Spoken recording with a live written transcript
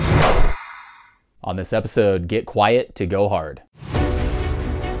On this episode, get quiet to go hard.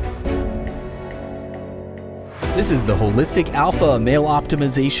 This is the Holistic Alpha Male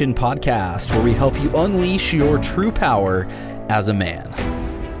Optimization Podcast, where we help you unleash your true power as a man.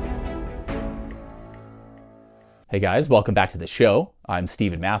 Hey guys, welcome back to the show. I'm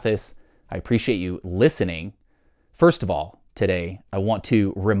Steven Mathis. I appreciate you listening. First of all, today I want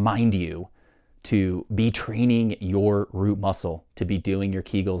to remind you to be training your root muscle, to be doing your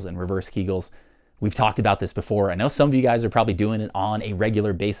Kegels and reverse Kegels. We've talked about this before. I know some of you guys are probably doing it on a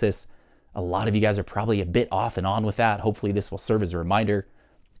regular basis. A lot of you guys are probably a bit off and on with that. Hopefully this will serve as a reminder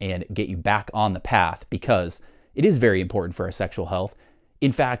and get you back on the path, because it is very important for our sexual health.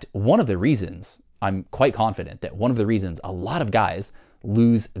 In fact, one of the reasons, I'm quite confident that one of the reasons a lot of guys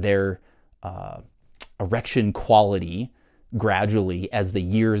lose their erection quality gradually as the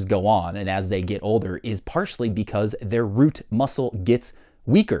years go on and as they get older is partially because their root muscle gets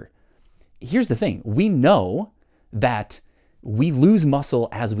weaker. Here's the thing. We know that we lose muscle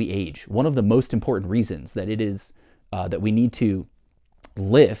as we age. One of the most important reasons that it is that we need to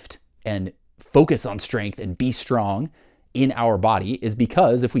lift and focus on strength and be strong in our body is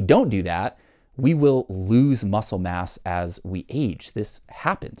because if we don't do that, we will lose muscle mass as we age. This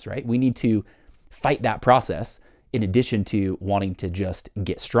happens, right? We need to fight that process. In addition to wanting to just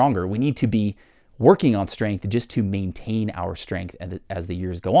get stronger, we need to be working on strength just to maintain our strength as the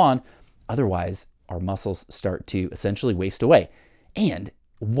years go on. Otherwise, our muscles start to essentially waste away. And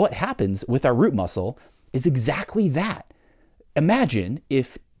what happens with our root muscle is exactly that. Imagine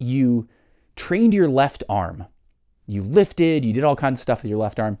if you trained your left arm. You lifted, you did all kinds of stuff with your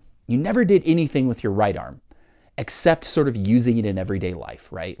left arm. You never did anything with your right arm, except sort of using it in everyday life,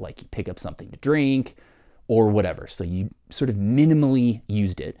 right? Like you pick up something to drink or whatever. So you sort of minimally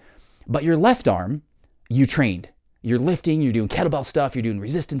used it. But your left arm, you trained. You're lifting, you're doing kettlebell stuff, you're doing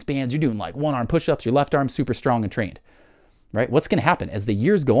resistance bands, you're doing like one-arm push-ups, your left arm's super strong and trained, right? What's going to happen as the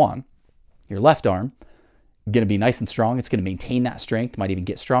years go on? Your left arm going to be nice and strong. It's going to maintain that strength, might even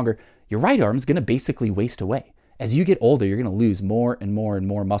get stronger. Your right arm is going to basically waste away. As you get older, you're going to lose more and more and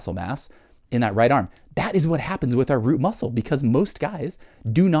more muscle mass in that right arm. That is what happens with our root muscle because most guys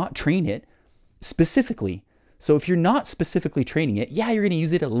do not train it specifically. So if you're not specifically training it, yeah, you're going to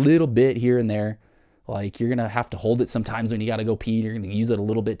use it a little bit here and there. Like you're going to have to hold it sometimes when you got to go pee. You're going to use it a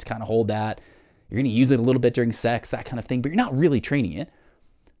little bit to kind of hold that. You're going to use it a little bit during sex, that kind of thing, but you're not really training it.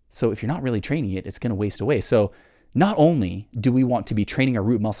 So if you're not really training it, it's going to waste away. So not only do we want to be training our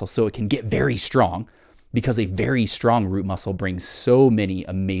root muscle so it can get very strong, because a very strong root muscle brings so many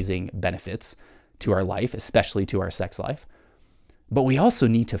amazing benefits to our life, especially to our sex life, but we also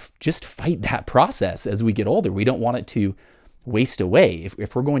need to just fight that process as we get older. We don't want it to waste away.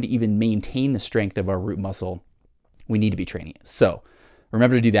 If we're going to even maintain the strength of our root muscle, we need to be training it. So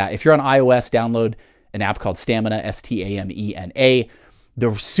remember to do that. If you're on iOS, download an app called Stamina, Stamena.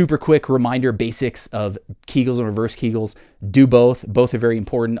 The super quick reminder basics of Kegels and reverse Kegels. Do both. Both are very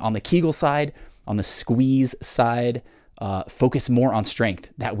important. On the Kegel side, on the squeeze side, focus more on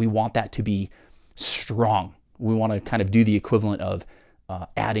strength. That we want that to be strong. We want to kind of do the equivalent of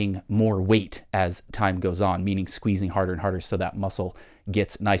adding more weight as time goes on, meaning squeezing harder and harder so that muscle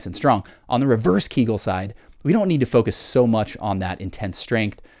gets nice and strong. On the reverse Kegel side, we don't need to focus so much on that intense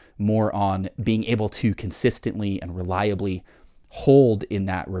strength, more on being able to consistently and reliably hold in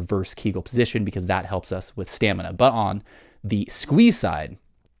that reverse Kegel position because that helps us with stamina. But on the squeeze side,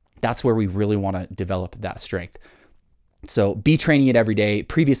 that's where we really want to develop that strength. So be training it every day.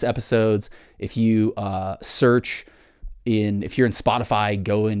 Previous episodes, if you if you're in Spotify,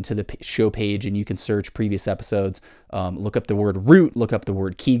 go into the show page and you can search previous episodes. Look up the word root, look up the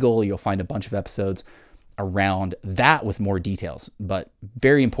word Kegel. You'll find a bunch of episodes around that with more details, but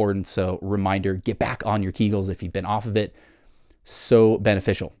very important. So reminder, get back on your Kegels if you've been off of it. So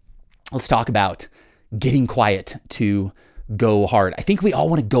beneficial. Let's talk about getting quiet to go hard. I think we all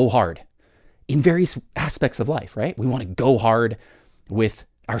want to go hard in various aspects of life, right? We want to go hard with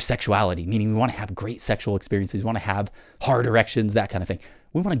our sexuality, meaning we want to have great sexual experiences. We want to have hard erections, that kind of thing.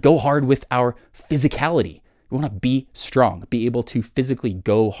 We want to go hard with our physicality. We want to be strong, be able to physically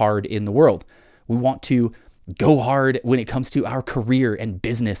go hard in the world. We want to go hard when it comes to our career and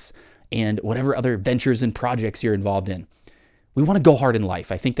business and whatever other ventures and projects you're involved in. We want to go hard in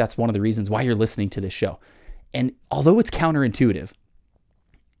life. I think that's one of the reasons why you're listening to this show. And although it's counterintuitive,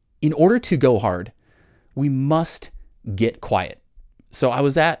 in order to go hard, we must get quiet. So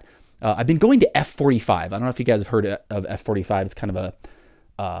I've been going to F45. I don't know if you guys have heard of F45. It's kind of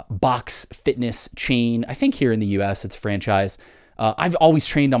a box fitness chain. I think here in the US it's a franchise. I've always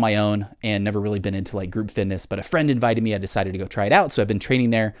trained on my own and never really been into like group fitness, but a friend invited me. I decided to go try it out. So I've been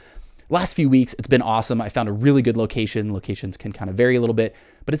training there. last few weeks, it's been awesome. I found a really good location. Locations can kind of vary a little bit,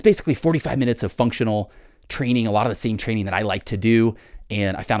 but it's basically 45 minutes of functional training, a lot of the same training that I like to do.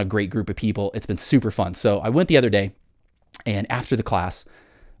 And I found a great group of people. It's been super fun. So I went the other day, and after the class,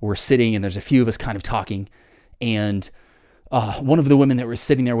 we're sitting and there's a few of us kind of talking. And one of the women that were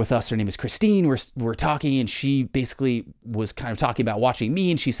sitting there with us, her name is Christine. We're talking, and she basically was kind of talking about watching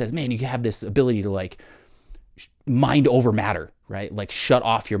me. And she says, man, you have this ability to like mind over matter, right? Like shut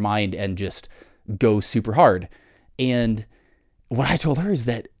off your mind and just go super hard. And what I told her is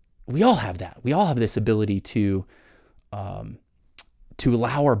that we all have that. We all have this ability to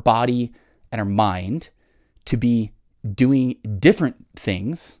allow our body and our mind to be doing different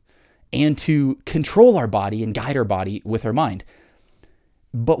things and to control our body and guide our body with our mind.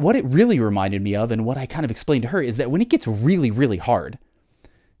 But what it really reminded me of, and what I kind of explained to her, is that when it gets really, really hard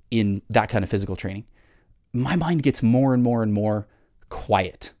in that kind of physical training, my mind gets more and more and more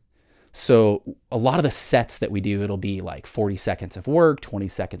quiet. So a lot of the sets that we do, it'll be like 40 seconds of work, 20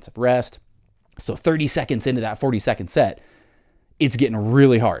 seconds of rest. So 30 seconds into that 40-second set, it's getting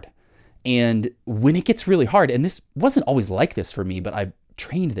really hard. And when it gets really hard, and this wasn't always like this for me, but I've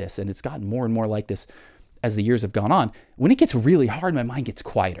trained this and it's gotten more and more like this as the years have gone on. When it gets really hard, my mind gets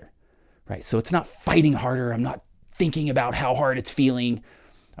quieter, right? So it's not fighting harder. I'm not thinking about how hard it's feeling.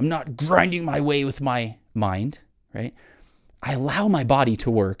 I'm not grinding my way with my mind, right? I allow my body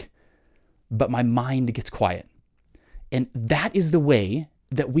to work, but my mind gets quiet. And that is the way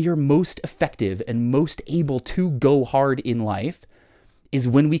that we are most effective and most able to go hard in life, is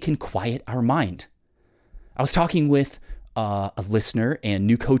when we can quiet our mind. I was talking with a listener and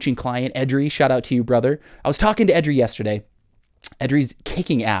new coaching client, Edri. Shout out to you, brother. I was talking to Edri yesterday. Edri's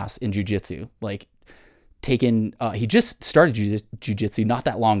kicking ass in jiu-jitsu. Like he just started jiu-jitsu not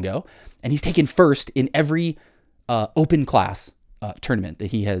that long ago, and he's taken first in every open class tournament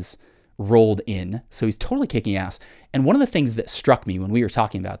that he has rolled in. So he's totally kicking ass. And one of the things that struck me when we were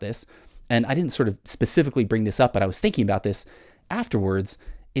talking about this, and I didn't sort of specifically bring this up, but I was thinking about this afterwards,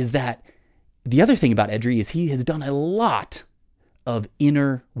 is that the other thing about Edri is he has done a lot of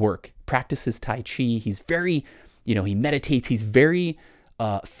inner work, practices Tai Chi. He's very, he meditates. He's very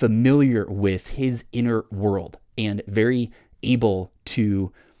familiar with his inner world and very able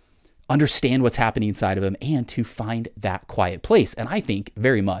to understand what's happening inside of him and to find that quiet place. And I think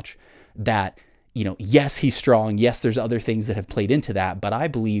very much that, yes, he's strong. Yes, there's other things that have played into that, but I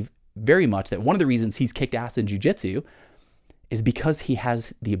believe very much that one of the reasons he's kicked ass in jiu-jitsu is because he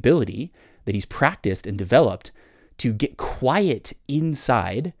has the ability that he's practiced and developed to get quiet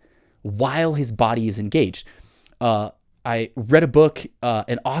inside while his body is engaged. I read a book,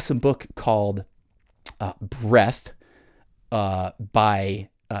 an awesome book called Breath,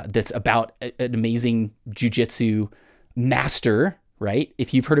 that's about an amazing jiu-jitsu master, right?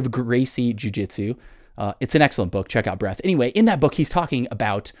 If you've heard of Gracie Jiu-Jitsu, it's an excellent book. Check out Breath. Anyway, in that book, he's talking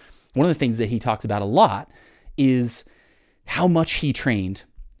about, one of the things that he talks about a lot is how much he trained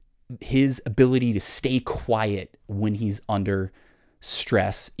his ability to stay quiet when he's under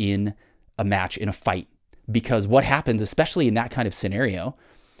stress in a match, in a fight. Because what happens, especially in that kind of scenario,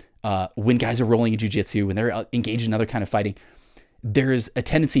 when guys are rolling in jiu-jitsu, when they're engaged in other kind of fighting, there's a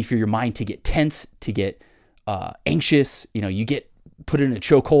tendency for your mind to get tense, to get anxious. You get put in a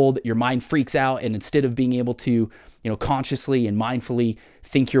chokehold, your mind freaks out, and instead of being able to, consciously and mindfully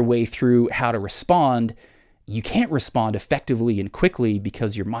think your way through how to respond, you can't respond effectively and quickly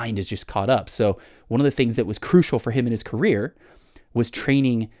because your mind is just caught up. So one of the things that was crucial for him in his career was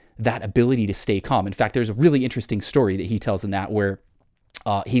training that ability to stay calm. In fact, there's a really interesting story that he tells in that where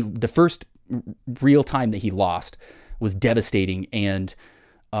the first real time that he lost was devastating. And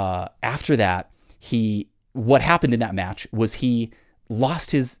after that, what happened in that match was he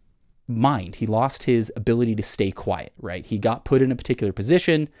lost his mind. He lost his ability to stay quiet, right? He got put in a particular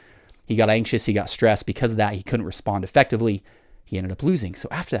position. He got anxious. He got stressed. Because of that, he couldn't respond effectively. He ended up losing. So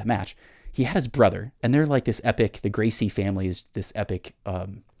after that match, he had his brother, and they're like this epic, the Gracie family is this epic,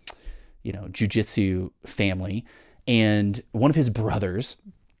 jiu-jitsu family. And one of his brothers,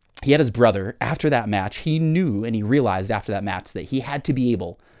 he had his brother, after that match, he knew and he realized after that match that he had to be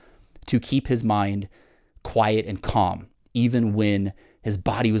able to keep his mind quiet and calm, even when his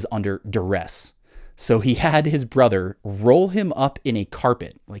body was under duress. So he had his brother roll him up in a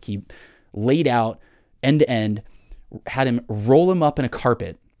carpet. Like he laid out end to end, had him roll him up in a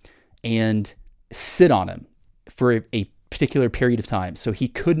carpet and sit on him for a particular period of time. So he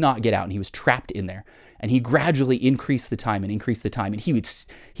could not get out and he was trapped in there. And he gradually increased the time. And he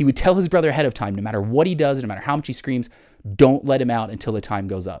would tell his brother ahead of time, no matter what he does, no matter how much he screams, don't let him out until the time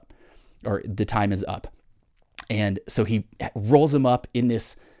goes up or the time is up. And so he rolls him up in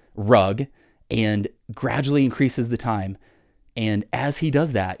this rug and gradually increases the time. And as he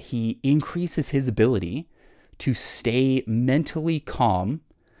does that, he increases his ability to stay mentally calm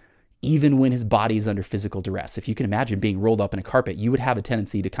even when his body is under physical duress. If you can imagine being rolled up in a carpet, you would have a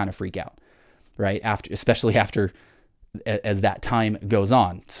tendency to kind of freak out, right? Especially after as that time goes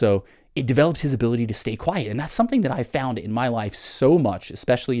on. So it developed his ability to stay quiet. And that's something that I've found in my life so much,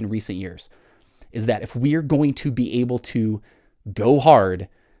 especially in recent years, is that if we are going to be able to go hard,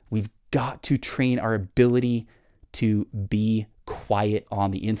 we've got to train our ability to be quiet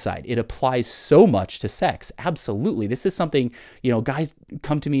on the inside. It applies so much to sex. Absolutely. This is something, guys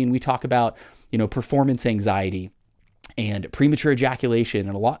come to me and we talk about, performance anxiety and premature ejaculation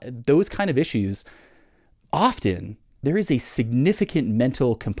and a lot those kind of issues. Often there is a significant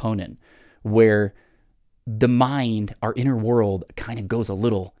mental component where the mind, our inner world, kind of goes a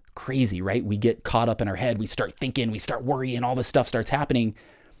little crazy, right? We get caught up in our head. We start thinking, we start worrying, all this stuff starts happening,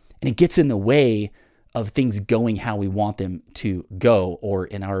 and it gets in the way of things going how we want them to go, or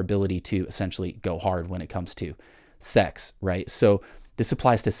in our ability to essentially go hard when it comes to sex, right? So this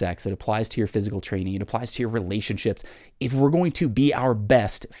applies to sex. It applies to your physical training. It applies to your relationships. If we're going to be our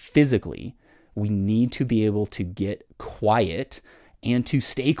best physically, we need to be able to get quiet and to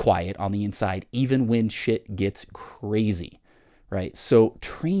stay quiet on the inside, even when shit gets crazy, right? So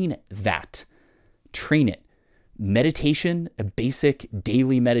train that. Train it. Meditation, a basic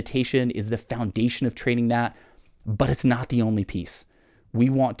daily meditation, is the foundation of training that, but it's not the only piece. We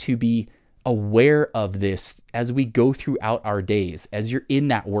want to be aware of this as we go throughout our days, as you're in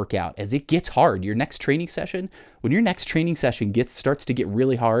that workout, as it gets hard. Your next training session, when your next training session starts to get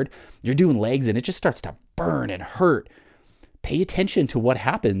really hard, you're doing legs and it just starts to burn and hurt. Pay attention to what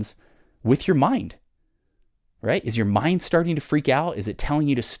happens with your mind, right? Is your mind starting to freak out? Is it telling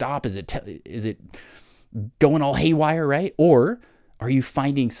you to stop? Is it going all haywire, right? Or are you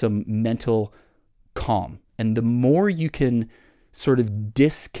finding some mental calm? And the more you can sort of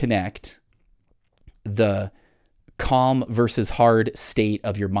disconnect the calm versus hard state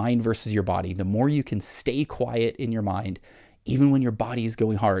of your mind versus your body, the more you can stay quiet in your mind, even when your body is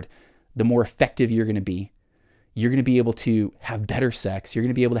going hard, the more effective you're going to be. You're going to be able to have better sex. You're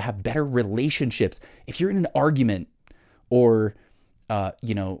going to be able to have better relationships. If you're in an argument or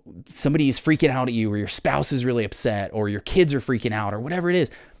somebody is freaking out at you, or your spouse is really upset, or your kids are freaking out, or whatever it is,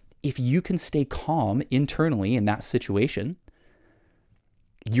 if you can stay calm internally in that situation,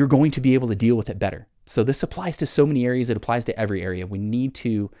 you're going to be able to deal with it better. So this applies to so many areas. It applies to every area. We need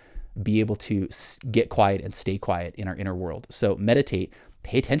to be able to get quiet and stay quiet in our inner world. So meditate,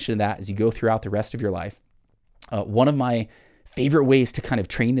 pay attention to that as you go throughout the rest of your life. One of my favorite ways to kind of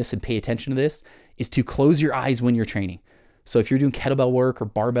train this and pay attention to this is to close your eyes when you're training. So if you're doing kettlebell work or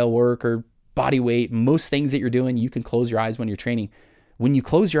barbell work or body weight, most things that you're doing, you can close your eyes when you're training. When you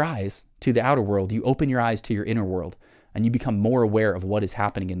close your eyes to the outer world, you open your eyes to your inner world, and you become more aware of what is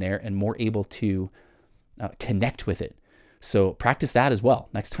happening in there and more able to connect with it. So practice that as well.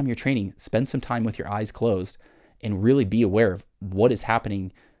 Next time you're training, spend some time with your eyes closed and really be aware of what is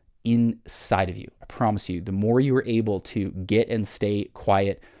happening inside of you. I promise you, the more you are able to get and stay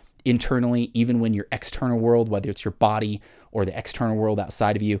quiet internally, even when your external world, whether it's your body or the external world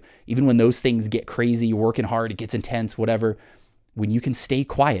outside of you, even when those things get crazy, you're working hard, it gets intense, whatever, when you can stay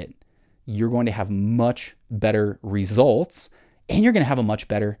quiet, you're going to have much better results and you're going to have a much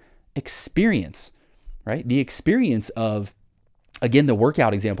better experience, right? The experience of, again, the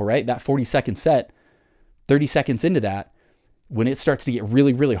workout example, right? That 40-second set, 30 seconds into that, when it starts to get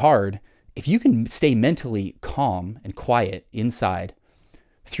really, really hard, if you can stay mentally calm and quiet inside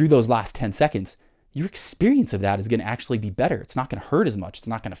through those last 10 seconds, your experience of that is going to actually be better. It's not going to hurt as much. It's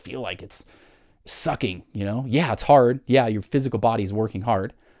not going to feel like it's sucking, Yeah, it's hard. Yeah, your physical body is working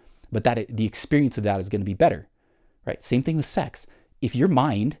hard, but the experience of that is going to be better, right? Same thing with sex. If your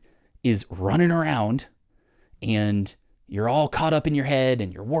mind is running around and you're all caught up in your head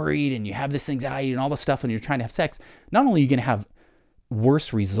and you're worried and you have this anxiety and all this stuff when you're trying to have sex, not only are you going to have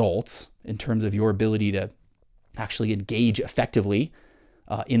worse results in terms of your ability to actually engage effectively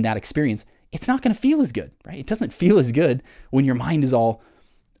in that experience, it's not going to feel as good, right? It doesn't feel as good when your mind is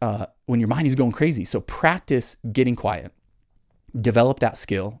when your mind is going crazy. So practice getting quiet, develop that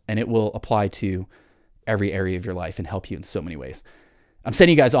skill, and it will apply to every area of your life and help you in so many ways. I'm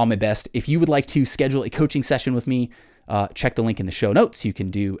sending you guys all my best. If you would like to schedule a coaching session with me, check the link in the show notes. You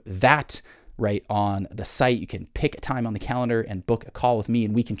can do that right on the site. You can pick a time on the calendar and book a call with me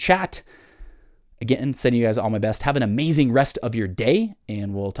and we can chat. Again, sending you guys all my best. Have an amazing rest of your day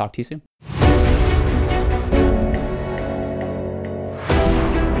and we'll talk to you soon.